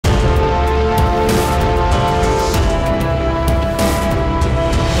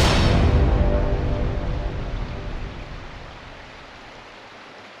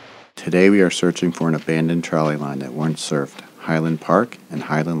Today we are searching for an abandoned trolley line that once served Highland Park and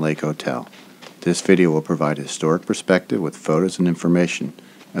Highland Lake Hotel. This video will provide a historic perspective with photos and information,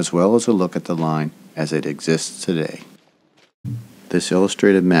 as well as a look at the line as it exists today. This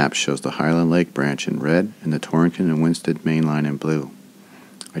illustrated map shows the Highland Lake branch in red and the Torrington and Winsted main line in blue.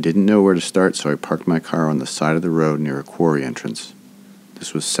 I didn't know where to start, so I parked my car on the side of the road near a quarry entrance.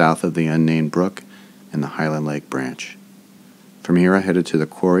 This was south of the unnamed brook and the Highland Lake branch. From here I headed to the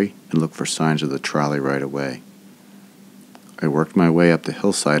quarry and looked for signs of the trolley right away. I worked my way up the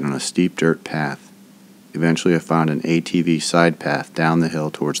hillside on a steep dirt path. Eventually I found an ATV side path down the hill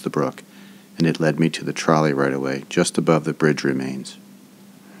towards the brook, and it led me to the trolley right away just above the bridge remains.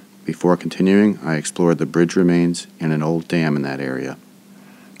 Before continuing, I explored the bridge remains and an old dam in that area.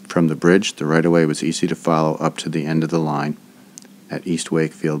 From the bridge, the right-of-way was easy to follow up to the end of the line at East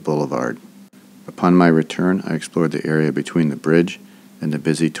Wakefield Boulevard. Upon my return, I explored the area between the bridge and the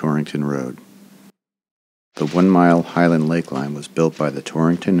busy Torrington Road. The 1-mile Highland Lake line was built by the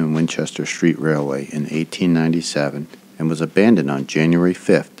Torrington and Winchester Street Railway in 1897 and was abandoned on January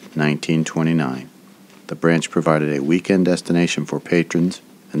 5, 1929. The branch provided a weekend destination for patrons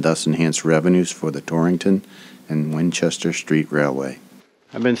and thus enhanced revenues for the Torrington and Winchester Street Railway.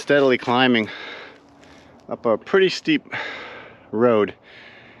 I've been steadily climbing up a pretty steep road.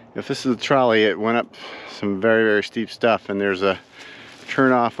 If this is the trolley, it went up some very steep stuff, and there's a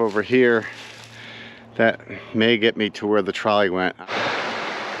turnoff over here that may get me to where the trolley went.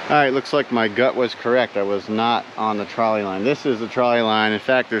 Alright, looks like my gut was correct. I was not on the trolley line. This is the trolley line. In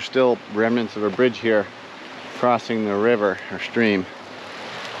fact, there's still remnants of a bridge here crossing the river or stream.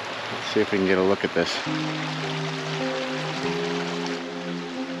 Let's see if we can get a look at this.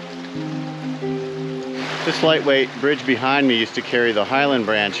 This lightweight bridge behind me used to carry the Highland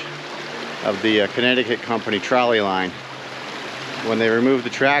branch of the Connecticut Company trolley line. When they removed the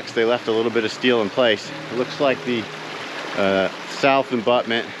tracks, they left a little bit of steel in place. It looks like the south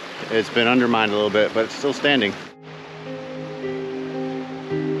abutment has been undermined a little bit, but it's still standing.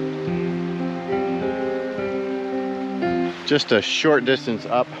 Just a short distance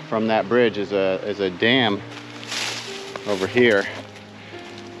up from that bridge is a dam over here.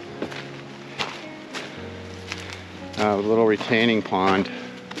 A little retaining pond,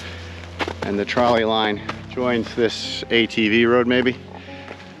 and the trolley line joins this ATV road maybe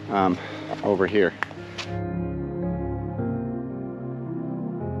over here.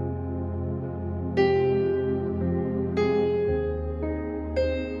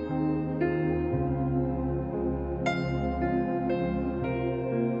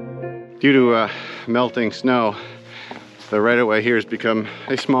 Due to melting snow, the right-of-way here has become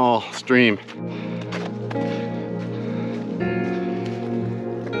a small stream.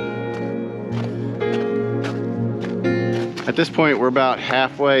 At this point, we're about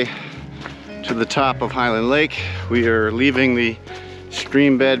halfway to the top of Highland Lake. We are leaving the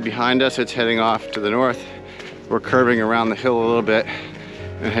stream bed behind us. It's heading off to the north. We're curving around the hill a little bit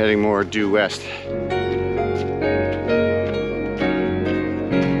and heading more due west.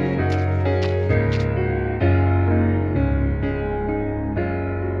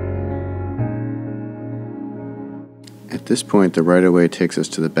 At this point, the right-of-way takes us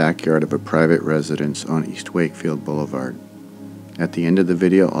to the backyard of a private residence on East Wakefield Boulevard. At the end of the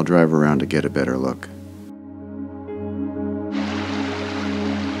video, I'll drive around to get a better look.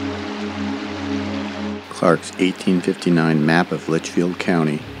 Clark's 1859 map of Litchfield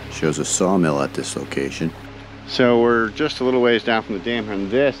County shows a sawmill at this location. So we're just a little ways down from the dam, and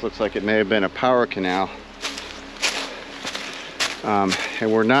this looks like it may have been a power canal.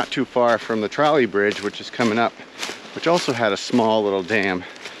 And we're not too far from the trolley bridge, which is coming up, which also had a small little dam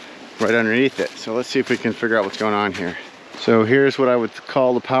right underneath it. So let's see if we can figure out what's going on here. So here's what I would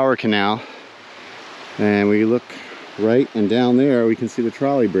call the power canal, and we look right, and down there we can see the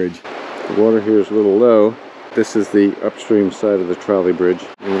trolley bridge. The water here is a little low. This is the upstream side of the trolley bridge,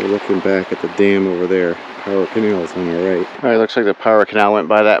 and we're looking back at the dam over there. Power canal is on our right. All right, looks like the power canal went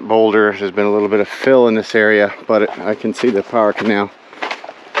by that boulder. There's been a little bit of fill in this area, but I can see the power canal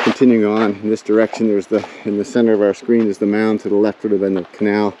continuing on in this direction. There's in the center of our screen is the mound. To the left would have been the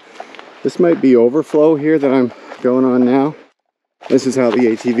canal. This might be overflow here that I'm going on now. This is how the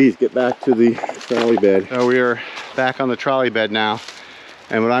ATVs get back to the trolley bed. So we are back on the trolley bed now,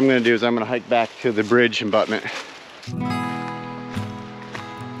 and what I'm going to do is I'm going to hike back to the bridge abutment.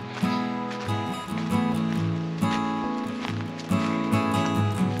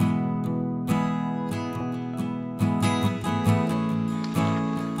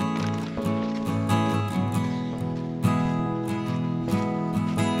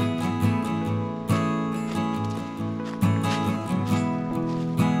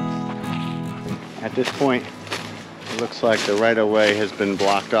 this point, it looks like the right-of-way has been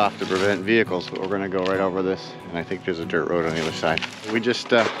blocked off to prevent vehicles, but we're going to go right over this, and I think there's a dirt road on the other side. We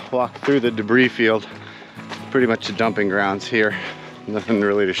just walked through the debris field, pretty much the dumping grounds here. Nothing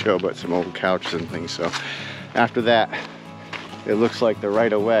really to show but some old couches and things. So after that, it looks like the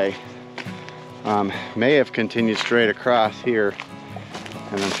right-of-way may have continued straight across here,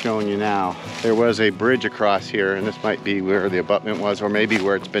 and I'm showing you now. There was a bridge across here, and this might be where the abutment was, or maybe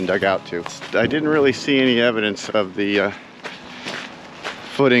where it's been dug out to. I didn't really see any evidence of the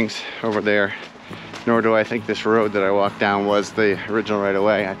footings over there, nor do I think this road that I walked down was the original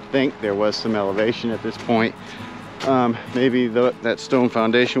right-of-way. I think there was some elevation at this point. Maybe that stone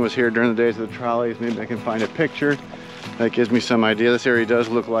foundation was here during the days of the trolleys. Maybe I can find a picture that gives me some idea. This area does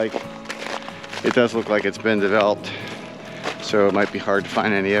look like it's been developed, so it might be hard to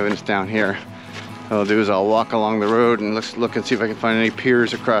find any evidence down here. What I'll do is I'll walk along the road and let's look and see if I can find any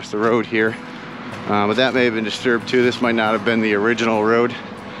piers across the road here. But that may have been disturbed too. This might not have been the original road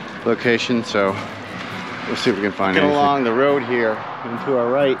location, so we'll see if we can find anything. Along the road here, and to our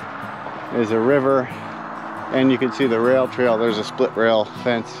right is a river, and you can see the rail trail. There's a split rail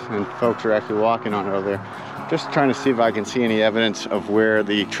fence, and folks are actually walking on it over there. Just trying to see if I can see any evidence of where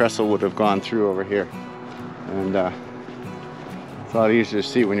the trestle would have gone through over here. And it's a lot easier to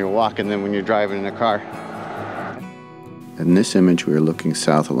see when you're walking than when you're driving in a car. In this image, we are looking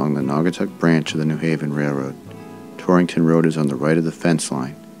south along the Naugatuck branch of the New Haven Railroad. Torrington Road is on the right of the fence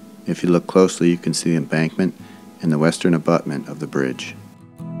line. If you look closely, you can see the embankment and the western abutment of the bridge.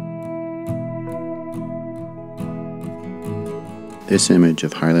 This image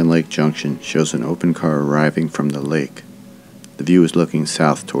of Highland Lake Junction shows an open car arriving from the lake. The view is looking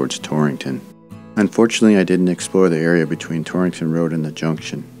south towards Torrington. Unfortunately, I didn't explore the area between Torrington Road and the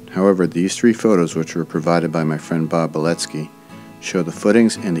junction. However, these three photos, which were provided by my friend Bob Beletsky, show the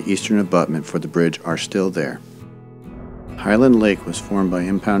footings and the eastern abutment for the bridge are still there. Highland Lake was formed by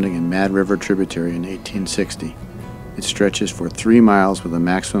impounding a Mad River tributary in 1860. It stretches for 3 miles with a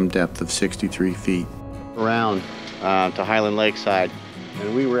maximum depth of 63 feet. Around to Highland Lakeside,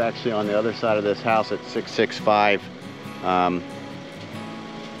 and we were actually on the other side of this house at 665.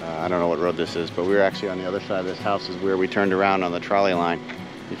 I don't know what road this is, but we were actually on the other side of this house is where we turned around on the trolley line.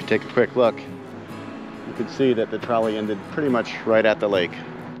 If you take a quick look, you can see that the trolley ended pretty much right at the lake.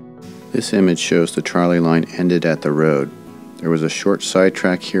 This image shows the trolley line ended at the road. There was a short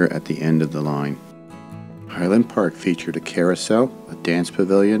sidetrack here at the end of the line. Highland Park featured a carousel, a dance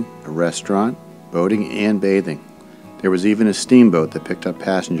pavilion, a restaurant, boating, and bathing. There was even a steamboat that picked up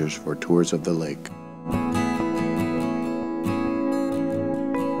passengers for tours of the lake.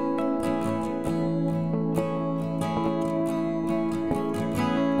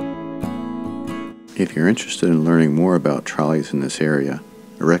 If you're interested in learning more about trolleys in this area,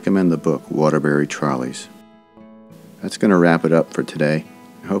 I recommend the book Waterbury Trolleys. That's going to wrap it up for today.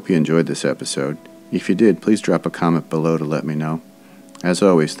 I hope you enjoyed this episode. If you did, please drop a comment below to let me know. As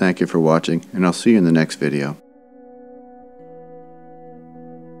always, thank you for watching, and I'll see you in the next video.